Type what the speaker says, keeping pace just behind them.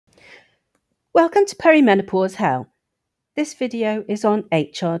Welcome to Perimenopause Hell. This video is on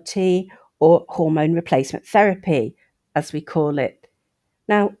HRT, or Hormone Replacement Therapy, as we call it.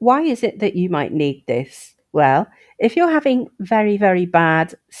 Now, why is it that you might need this? Well, if you're having very, very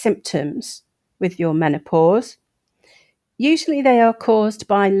bad symptoms with your menopause, usually they are caused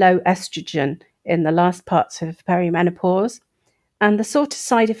by low estrogen in the last parts of perimenopause, and the sort of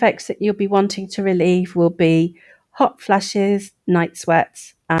side effects that you'll be wanting to relieve will be hot flashes, night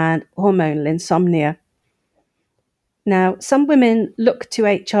sweats, and hormonal insomnia. Now, some women look to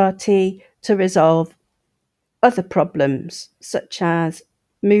HRT to resolve other problems, such as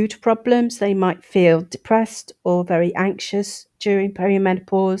mood problems. They might feel depressed or very anxious during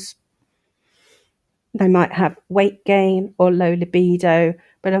perimenopause. They might have weight gain or low libido,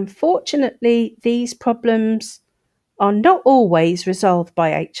 but unfortunately, these problems are not always resolved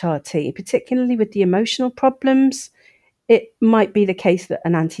by HRT, particularly with the emotional problems. It might be the case that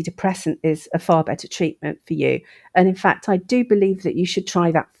an antidepressant is a far better treatment for you. And in fact, I do believe that you should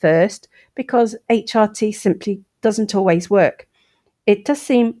try that first, because HRT simply doesn't always work. It does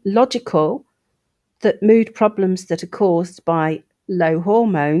seem logical that mood problems that are caused by low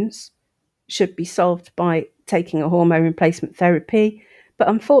hormones should be solved by taking a hormone replacement therapy. But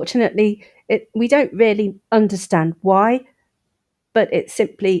unfortunately, we don't really understand why, but it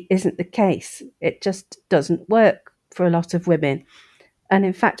simply isn't the case. It just doesn't work for a lot of women. And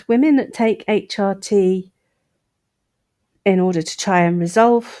in fact, women that take HRT in order to try and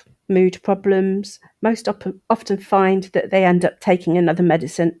resolve mood problems most often find that they end up taking another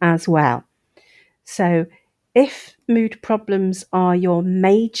medicine as well. So if mood problems are your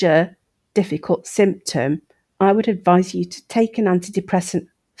major difficult symptom, I would advise you to take an antidepressant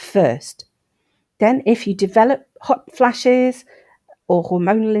first. Then if you develop hot flashes or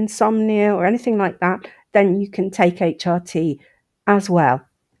hormonal insomnia or anything like that, then you can take HRT as well.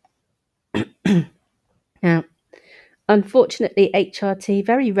 Now, unfortunately, HRT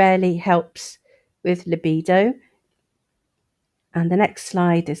very rarely helps with libido, and the next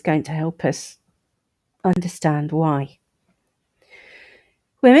slide is going to help us understand why.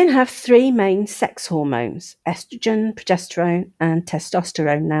 Women have three main sex hormones: estrogen, progesterone, and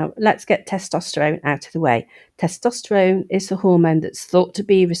testosterone. Now, let's get testosterone out of the way. Testosterone is the hormone that's thought to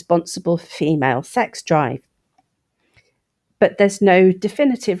be responsible for female sex drive, but there's no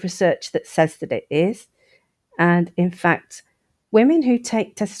definitive research that says that it is. And in fact, women who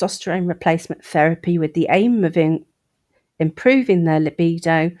take testosterone replacement therapy with the aim of improving their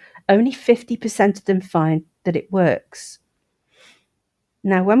libido, only 50% of them find that it works.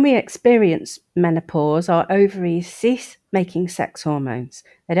 Now, when we experience menopause, our ovaries cease making sex hormones.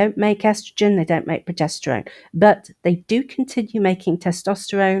 They don't make estrogen, they don't make progesterone, but they do continue making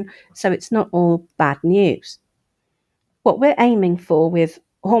testosterone, so it's not all bad news. What we're aiming for with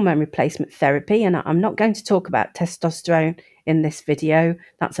hormone replacement therapy, and I'm not going to talk about testosterone in this video,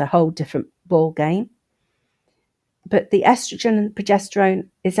 that's a whole different ball game. But the estrogen and progesterone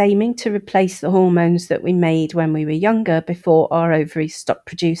is aiming to replace the hormones that we made when we were younger before our ovaries stopped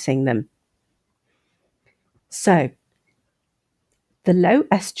producing them. So, the low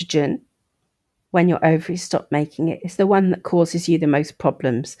estrogen, when your ovaries stop making it, is the one that causes you the most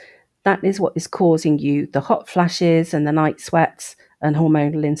problems. That is what is causing you the hot flashes and the night sweats and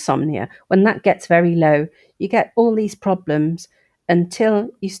hormonal insomnia. When that gets very low, you get all these problems until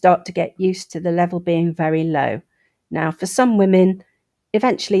you start to get used to the level being very low. Now, for some women,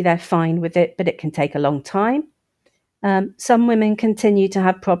 eventually they're fine with it, but it can take a long time. Some women continue to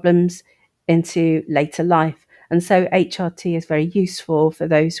have problems into later life, and so HRT is very useful for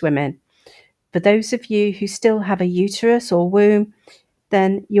those women. For those of you who still have a uterus or womb,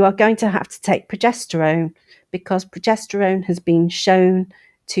 then you are going to have to take progesterone, because progesterone has been shown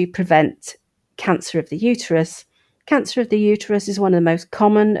to prevent cancer of the uterus. Cancer of the uterus is one of the most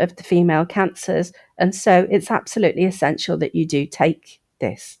common of the female cancers, and so it's absolutely essential that you do take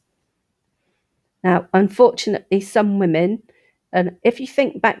this. Now, unfortunately, some women, and if you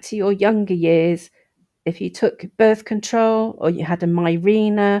think back to your younger years, if you took birth control or you had a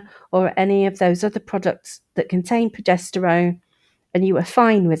Mirena or any of those other products that contain progesterone and you were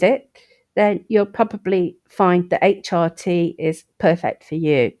fine with it, then you'll probably find that HRT is perfect for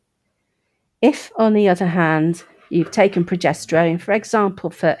you. If, on the other hand, you've taken progesterone, for example,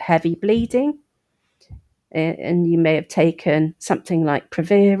 for heavy bleeding, and you may have taken something like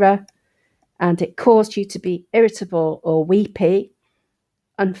Provera, and it caused you to be irritable or weepy,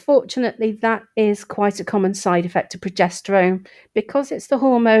 unfortunately, that is quite a common side effect of progesterone, because it's the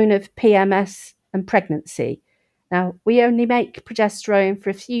hormone of PMS and pregnancy. Now, we only make progesterone for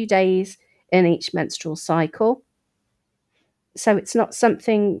a few days in each menstrual cycle, so it's not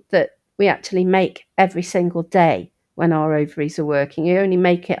something that we actually make every single day when our ovaries are working. You only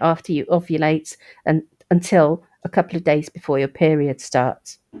make it after you ovulate and until a couple of days before your period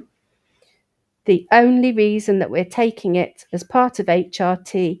starts. The only reason that we're taking it as part of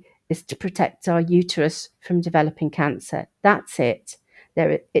HRT is to protect our uterus from developing cancer. That's it.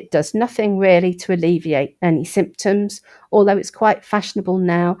 It does nothing really to alleviate any symptoms, although it's quite fashionable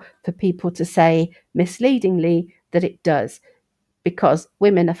now for people to say misleadingly that it does, because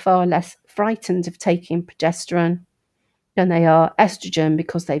women are far less frightened of taking progesterone than they are estrogen,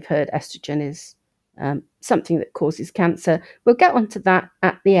 because they've heard estrogen is something that causes cancer. We'll get onto that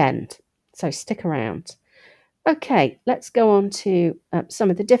at the end, so stick around. Okay, let's go on to some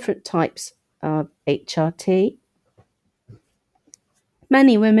of the different types of HRT.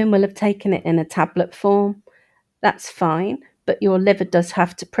 Many women will have taken it in a tablet form. That's fine, but your liver does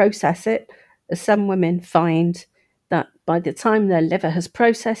have to process it. Some women find that by the time their liver has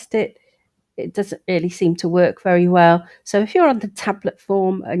processed it, it doesn't really seem to work very well. So if you're on the tablet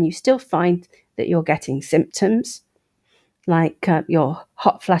form and you still find that you're getting symptoms, like your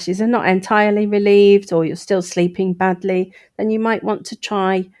hot flashes are not entirely relieved, or you're still sleeping badly, then you might want to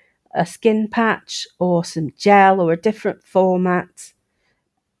try a skin patch or some gel or a different format,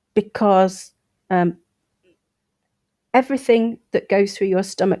 because everything that goes through your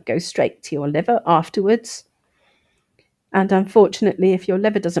stomach goes straight to your liver afterwards. And unfortunately, if your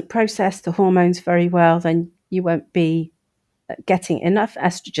liver doesn't process the hormones very well, then you won't be getting enough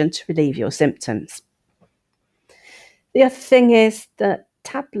estrogen to relieve your symptoms. The other thing is that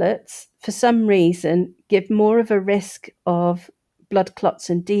tablets, for some reason, give more of a risk of blood clots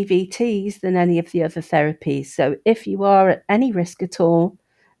and DVTs than any of the other therapies. So if you are at any risk at all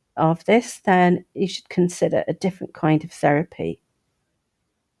of this, then you should consider a different kind of therapy.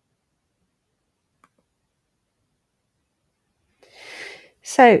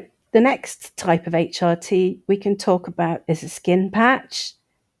 So the next type of HRT we can talk about is a skin patch.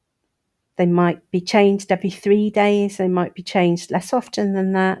 They might be changed every 3 days. They might be changed less often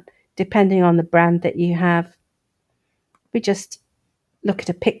than that, depending on the brand that you have. We just look at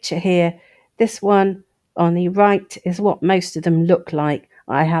a picture here. This one on the right is what most of them look like.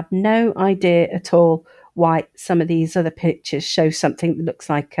 I have no idea at all why some of these other pictures show something that looks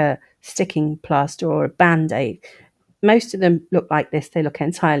like a sticking plaster or a band-aid. Most of them look like this. They look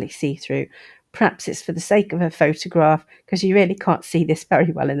entirely see-through. Perhaps it's for the sake of a photograph, because you really can't see this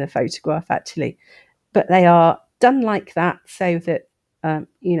very well in the photograph, actually. But they are done like that so that,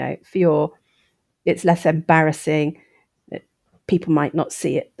 it's less embarrassing. People might not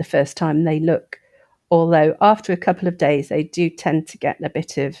see it the first time they look. Although after a couple of days, they do tend to get a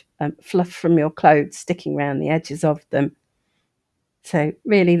bit of fluff from your clothes sticking around the edges of them. So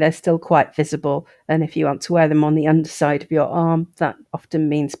really, they're still quite visible. And if you want to wear them on the underside of your arm, that often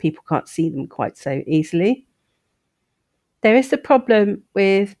means people can't see them quite so easily. There is the problem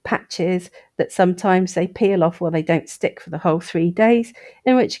with patches that sometimes they peel off or they don't stick for the whole 3 days,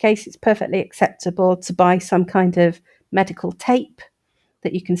 in which case it's perfectly acceptable to buy some kind of medical tape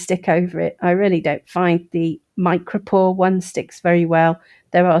that you can stick over it. I really don't find the micropore one sticks very well.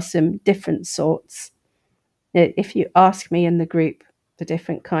 There are some different sorts. If you ask me in the group the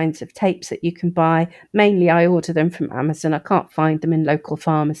different kinds of tapes that you can buy, mainly I order them from Amazon. I can't find them in local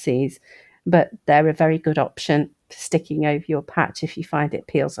pharmacies, but they're a very good option for sticking over your patch if you find it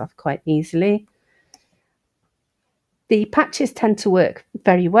peels off quite easily. The patches tend to work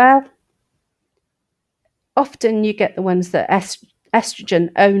very well. Often you get the ones that are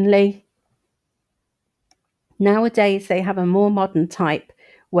estrogen only. Nowadays they have a more modern type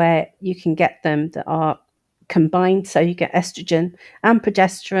where you can get them that are combined, so you get estrogen and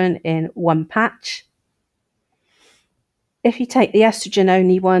progesterone in one patch. If you take the estrogen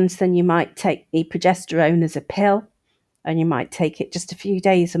only ones, then you might take the progesterone as a pill, and you might take it just a few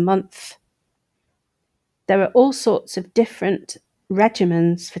days a month. There are all sorts of different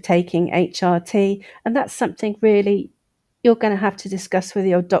regimens for taking HRT, and that's something really you're going to have to discuss with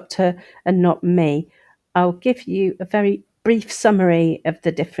your doctor and not me. I'll give you a very brief summary of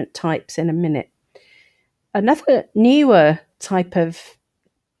the different types in a minute. Another newer type of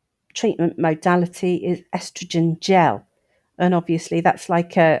treatment modality is estrogen gel. And obviously that's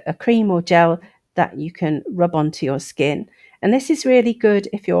like a cream or gel that you can rub onto your skin. And this is really good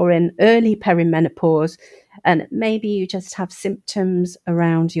if you're in early perimenopause and maybe you just have symptoms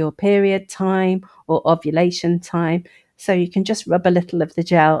around your period time or ovulation time. So you can just rub a little of the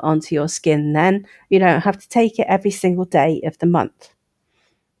gel onto your skin then. You don't have to take it every single day of the month.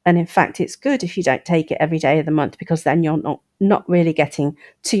 And in fact, it's good if you don't take it every day of the month, because then you're not really getting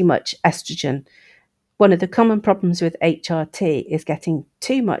too much estrogen. One of the common problems with HRT is getting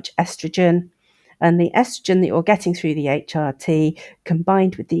too much estrogen, and the estrogen that you're getting through the HRT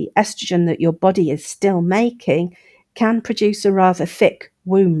combined with the estrogen that your body is still making can produce a rather thick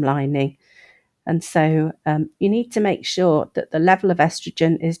womb lining. And so you need to make sure that the level of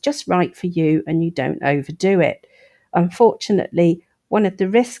estrogen is just right for you and you don't overdo it. Unfortunately, one of the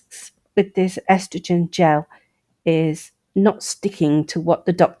risks with this estrogen gel is not sticking to what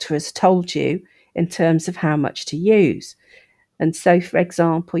the doctor has told you in terms of how much to use. And so, for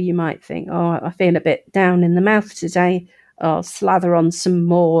example, you might think, oh, I feel a bit down in the mouth today. I'll slather on some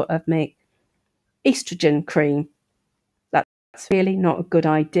more of my estrogen cream. That's really not a good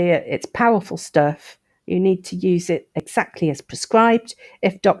idea. It's powerful stuff. You need to use it exactly as prescribed.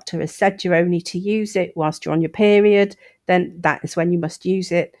 If doctor has said you're only to use it whilst you're on your period, then that is when you must use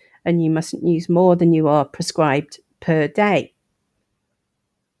it, and you mustn't use more than you are prescribed per day.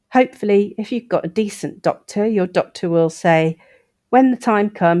 Hopefully, if you've got a decent doctor, your doctor will say, when the time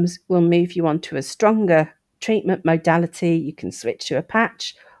comes, we'll move you on to a stronger treatment modality. You can switch to a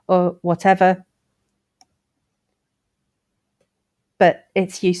patch or whatever. But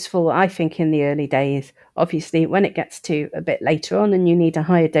it's useful, I think, in the early days. Obviously, when it gets to a bit later on and you need a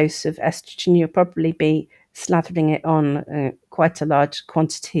higher dose of estrogen, you'll probably be slathering it on quite a large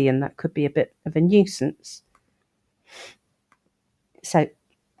quantity, and that could be a bit of a nuisance. So,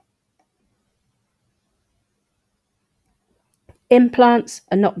 implants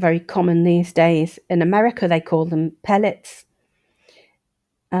are not very common these days. In America, they call them pellets.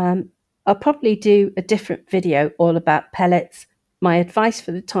 I'll probably do a different video all about pellets. My advice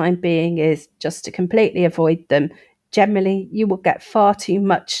for the time being is just to completely avoid them. Generally, you will get far too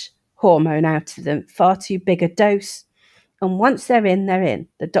much hormone out of them, far too big a dose. And once they're in, they're in.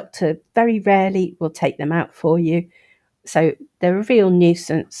 The doctor very rarely will take them out for you. So they're a real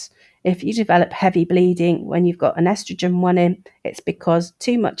nuisance. If you develop heavy bleeding when you've got an estrogen one in, it's because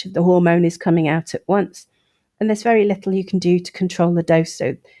too much of the hormone is coming out at once. And there's very little you can do to control the dose.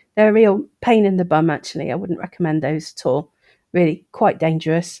 So they're a real pain in the bum, actually. I wouldn't recommend those at all. Really quite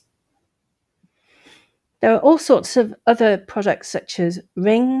dangerous. There are all sorts of other products such as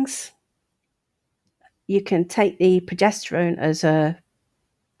rings. You can take the progesterone as a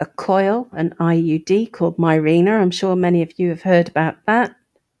coil, an IUD called Mirena. I'm sure many of you have heard about that.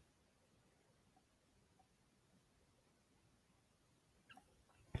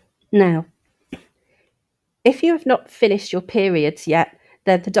 Now, if you have not finished your periods yet,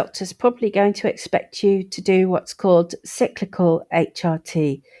 then the doctor's probably going to expect you to do what's called cyclical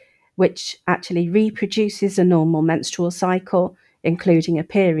HRT, which actually reproduces a normal menstrual cycle, including a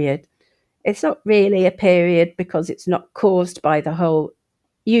period. It's not really a period because it's not caused by the whole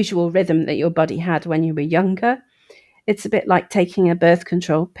usual rhythm that your body had when you were younger. It's a bit like taking a birth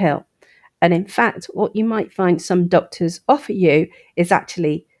control pill. And in fact, what you might find some doctors offer you is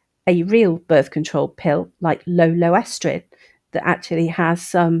actually a real birth control pill like low estrin that actually has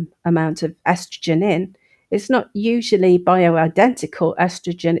some amount of estrogen in. It's not usually bioidentical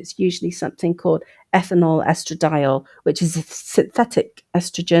estrogen. It's usually something called ethinyl estradiol, which is a synthetic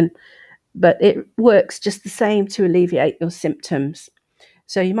estrogen, but it works just the same to alleviate your symptoms.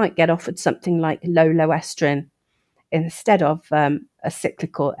 So you might get offered something like low estrin instead of a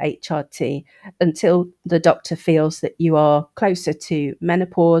cyclical HRT until the doctor feels that you are closer to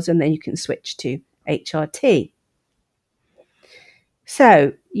menopause, and then you can switch to HRT.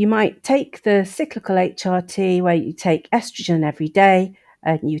 So you might take the cyclical HRT where you take estrogen every day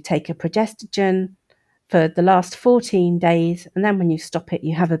and you take a progestogen for the last 14 days, and then when you stop it,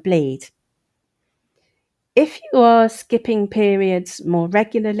 you have a bleed. If you are skipping periods more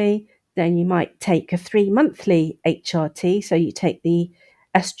regularly, then you might take a 3-monthly HRT. So you take the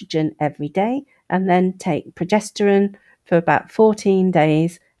estrogen every day and then take progesterone for about 14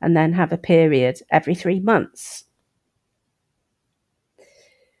 days and then have a period every 3 months.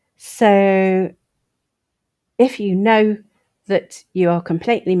 So if you know that you are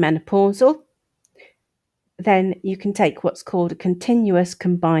completely menopausal, then you can take what's called a continuous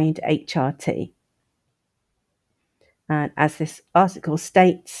combined HRT. And as this article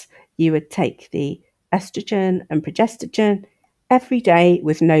states, you would take the estrogen and progestogen every day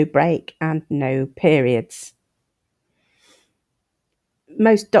with no break and no periods.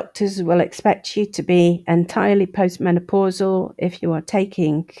 Most doctors will expect you to be entirely postmenopausal if you are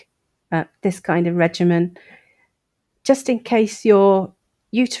taking this kind of regimen, just in case your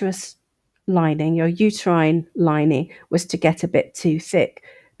uterus lining, your uterine lining, was to get a bit too thick,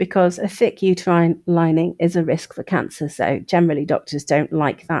 because a thick uterine lining is a risk for cancer. So generally doctors don't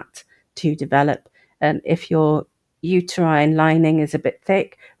like that to develop. And if your uterine lining is a bit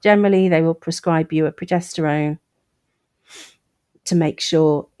thick, generally they will prescribe you a progesterone to make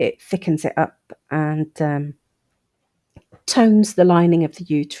sure it thickens it up and tones the lining of the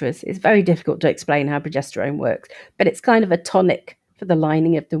uterus. It's very difficult to explain how progesterone works, but it's kind of a tonic for the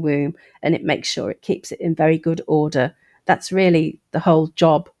lining of the womb, and it makes sure it keeps it in very good order. That's really the whole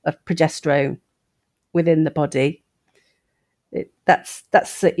job of progesterone within the body. That's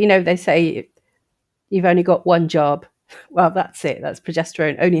they say you've only got one job. Well, that's it. That's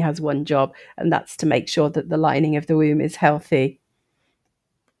progesterone only has one job, and that's to make sure that the lining of the womb is healthy.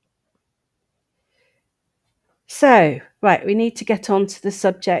 So, right, we need to get on to the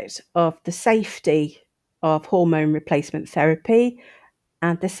subject of the safety of hormone replacement therapy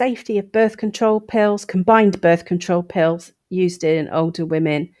and the safety of birth control pills. Combined birth control pills used in older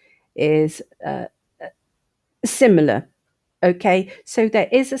women is similar. Okay, so there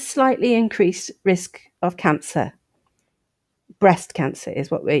is a slightly increased risk of cancer. Breast cancer is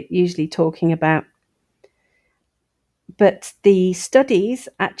what we're usually talking about. But the studies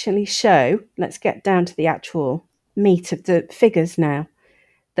actually show, let's get down to the actual meat of the figures now,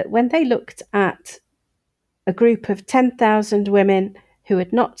 that when they looked at a group of 10,000 women who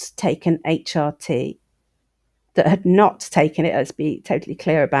had not taken HRT, that had not taken it, let's be totally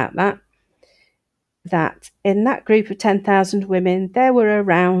clear about that, that in that group of 10,000 women, there were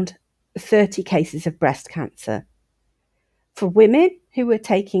around 30 cases of breast cancer. For women who were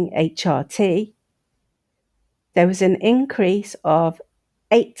taking HRT, there was an increase of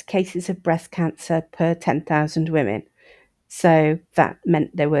 8 cases of breast cancer per 10,000 women. So that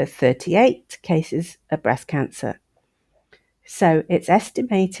meant there were 38 cases of breast cancer. So it's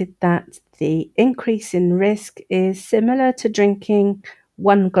estimated that the increase in risk is similar to drinking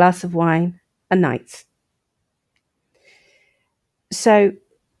 1 glass of wine a night. So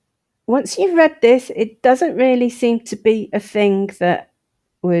once you've read this, it doesn't really seem to be a thing that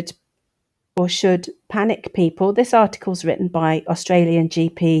would or should panic people. This article's written by Australian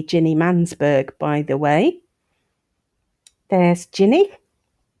GP Ginny Mannsberg, by the way. There's Ginny.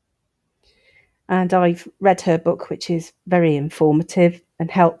 And I've read her book, which is very informative and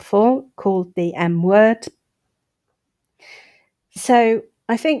helpful, called The M Word. So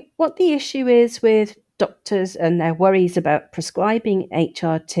I think what the issue is with doctors and their worries about prescribing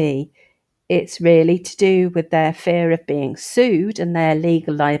HRT, it's really to do with their fear of being sued and their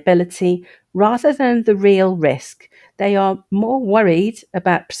legal liability rather than the real risk. They are more worried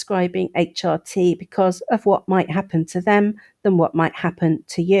about prescribing HRT because of what might happen to them than what might happen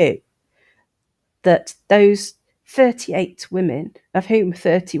to you. That those 38 women, of whom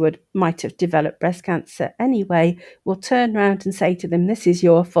 30 might have developed breast cancer anyway, will turn around and say to them, "This is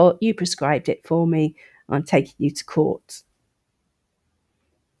your fault, you prescribed it for me, I'm taking you to court."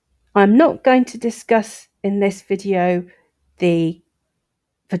 I'm not going to discuss in this video the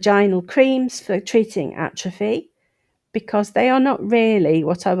vaginal creams for treating atrophy because they are not really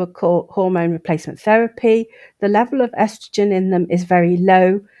what I would call hormone replacement therapy. The level of estrogen in them is very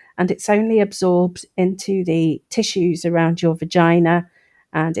low and it's only absorbed into the tissues around your vagina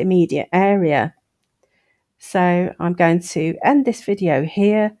and immediate area. So I'm going to end this video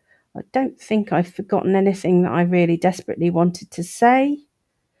here. I don't think I've forgotten anything that I really desperately wanted to say.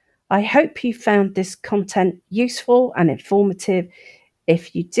 I hope you found this content useful and informative.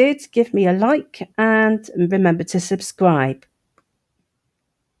 If you did, give me a like and remember to subscribe.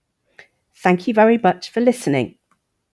 Thank you very much for listening.